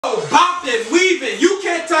Oh, bopping, weaving. You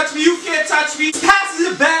can't touch me. You can't touch me. Passes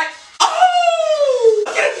it back. Oh!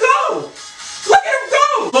 Look at him go. Look at him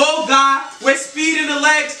go. Full guy with speed in the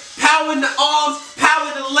legs, power in the arms,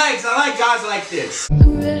 power in the legs. I like guys like this.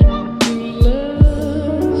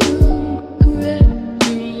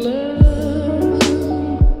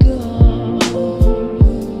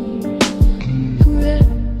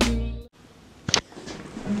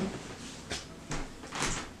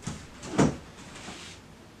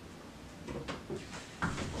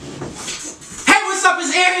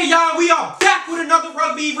 Y'all, we are back with another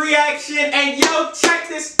rugby reaction, and yo, check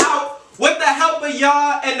this out. With the help of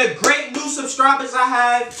y'all and the great new subscribers I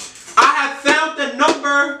have found the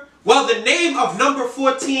name of number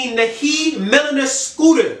 14, Nehe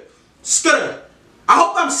Milner-Skudder. I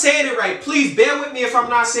hope I'm saying it right. Please bear with me if I'm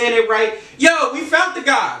not saying it right. Yo, we found the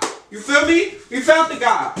guy. You feel me? We found the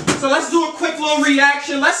guy. So let's do a quick little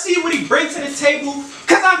reaction. Let's see what he brings to the table,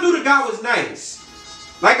 cause I knew the guy was nice.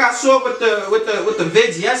 Like I saw with the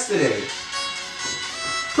vids yesterday.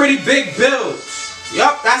 Pretty big builds.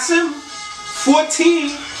 Yup, that's him.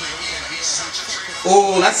 14.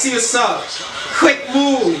 Oh, let's see what's up. Quick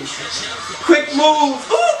moves. Quick moves.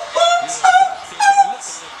 Ooh, oops, oops,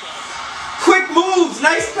 oops. Quick moves.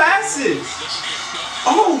 Nice passes.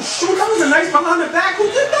 Oh, shoot, that was a nice behind the back. Who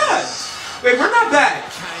did that? Wait, run that back.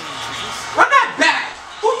 Run that back.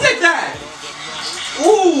 Who did that?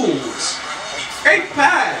 Ooh. Great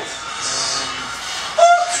pass.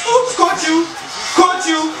 Oops, oops, caught you. Caught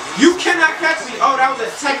you. You cannot catch me. Oh, that was a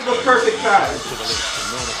textbook perfect pass.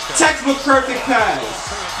 Textbook perfect pass.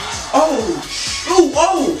 Oh, ooh,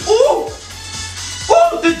 oh, ooh.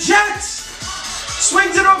 Ooh, the Jets.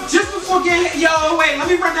 Swings it off just before getting hit. Yo, wait, let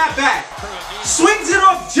me run that back. Swings it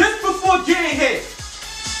off just before getting hit.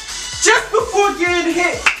 Just before getting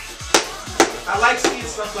hit. I like seeing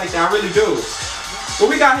stuff like that. I really do. What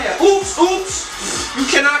we got here? Oops, oops. You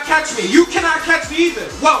cannot catch me. You cannot catch me either.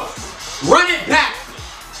 Whoa. Run it back.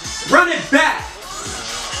 Run it back.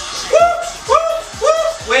 Whoops, whoops,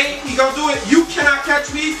 whoops. Wait, he gonna do it. You cannot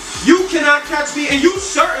catch me. You cannot catch me. And you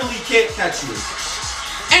certainly can't catch me.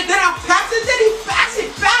 And then I'm passing, then he pass it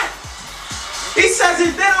back. He says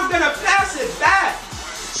it, then I'm gonna pass it back.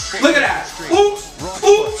 Look at that. Oops,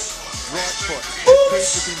 oops.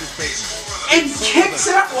 Oops. And kicks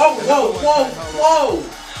it up. Whoa, whoa, whoa, whoa.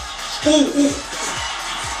 Ooh, ooh.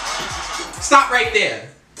 Stop right there.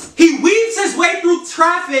 He weaves his way through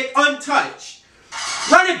traffic untouched.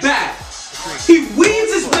 Run it back. He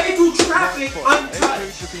weaves his way through traffic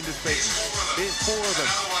untouched.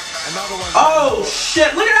 Oh,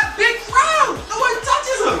 shit. Look at that big crowd. No one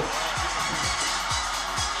touches him.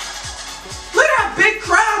 Look at that big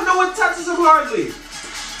crowd. No one touches him hardly.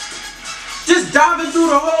 Just diving through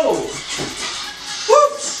the hole.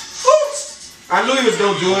 Whoops! Whoops! I knew he was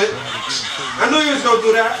gonna do it. I knew he was gonna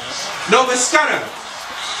do that. Nehe Scudder.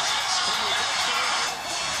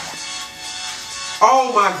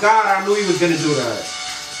 Oh my God! I knew he was gonna do that.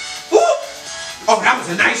 Whoop! Oh, that was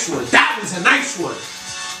a nice one. That was a nice one.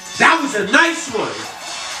 That was a nice one.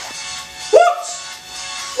 Whoops!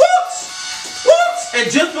 Whoops! Whoops!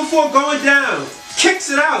 And just before going down, kicks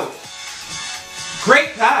it out.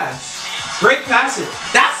 Great pass. Great passing.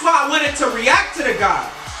 That's why I wanted to react to the guy.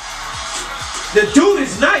 The dude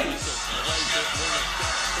is nice.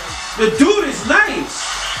 The dude is nice.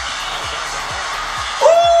 Ooh!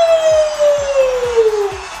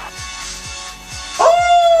 Ooh!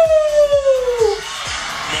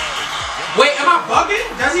 Wait, am I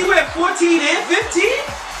bugging? Does he wear 14 and 15?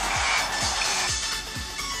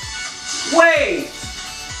 Wait.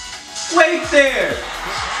 Wait there.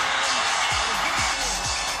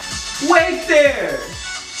 Wait there!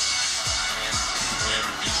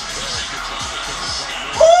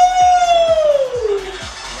 Ooh!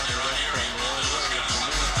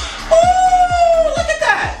 Ooh! Look at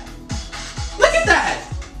that! Look at that!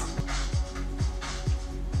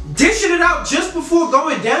 Dishing it out just before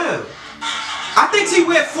going down. I think he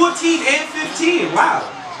wear 14 and 15. Wow.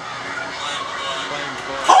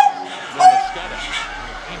 Oh! Oh!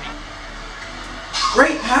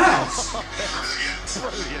 Great pass.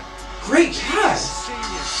 Great pass.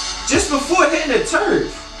 Just before hitting the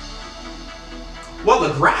turf. Well,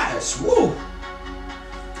 the grass. Woo.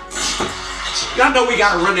 Y'all know we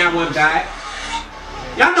gotta run that one back.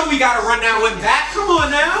 Y'all know we gotta run that one back. Come on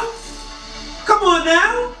now. Come on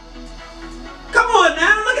now. Come on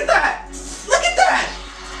now. Look at that. Look at that.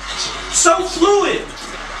 So fluid.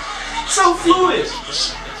 So fluid.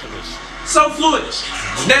 So fluid.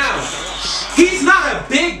 Now, he's not a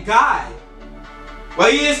big guy. Well,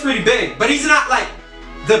 he is pretty big, but he's not like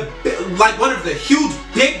one of the huge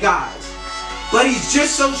big guys. but he's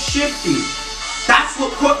just so shifty. That's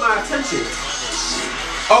what caught my attention.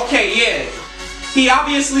 Okay, yeah. He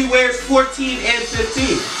obviously wears 14 and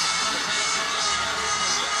 15.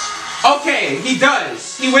 Okay, he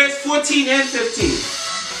does. He wears 14 and 15.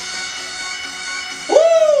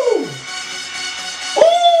 Ooh!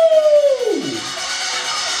 Ooh!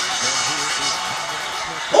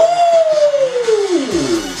 Ooh!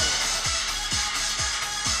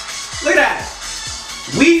 Look at that.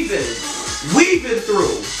 Weaving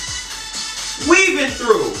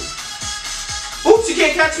through. Oops, you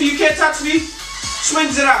can't catch me, you can't touch me.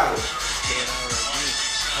 Swings it out.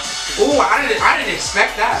 Ooh, I didn't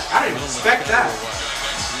expect that.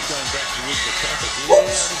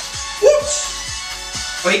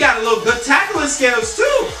 Whoops. Oh, he got a little good tackling skills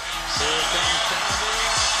too.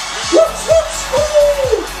 Whoops.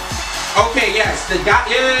 Ooh. Okay, yes, the guy.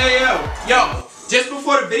 Yo. Just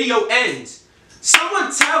before the video ends,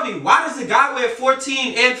 someone tell me, why does the guy wear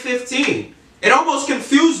 14 and 15? It almost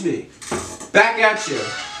confused me. Back at you.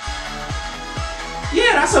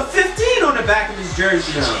 Yeah, that's a 15 on the back of his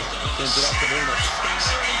jersey now.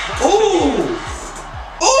 Ooh,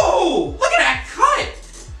 look at that cut.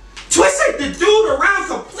 Twisted the dude around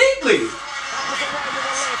completely.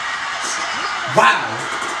 Wow.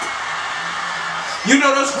 You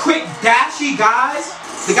know those quick, dashy guys?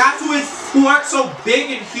 The guys who aren't so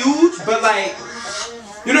big and huge, but like,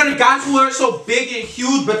 you know the guys who aren't so big and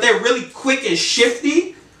huge, but they're really quick and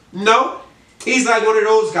shifty? No? He's like one of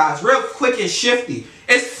those guys, real quick and shifty.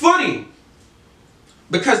 It's funny,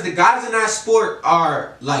 because the guys in that sport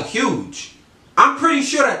are like huge. I'm pretty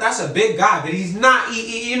sure that's a big guy, but he's not,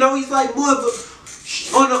 you know, he's like more of a,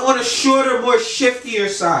 on a shorter, more shiftier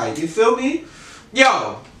side. You feel me?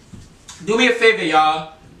 Yo, do me a favor,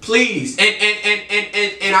 y'all. Please,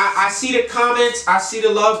 and I see the comments, I see the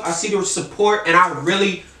love, I see the support, and I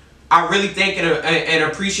really thank and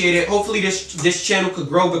appreciate it. Hopefully this channel could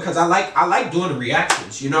grow, because I like doing the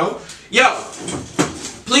reactions, you know? Yo,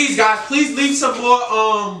 please guys, please leave some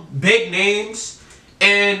more big names,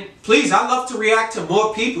 and please, I love to react to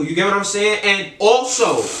more people, you get what I'm saying? And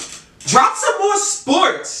also, drop some more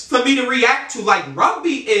sports for me to react to. Like,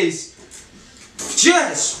 rugby is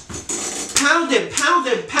just pounding.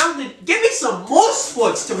 Give me some more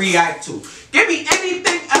sports to react to. Give me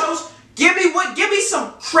anything else. Give me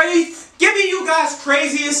some crazy. Give me you guys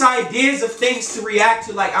craziest ideas of things to react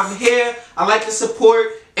to. Like, I'm here. I like the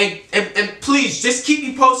support. And please, just keep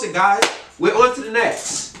me posted, guys. We're on to the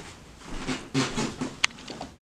next.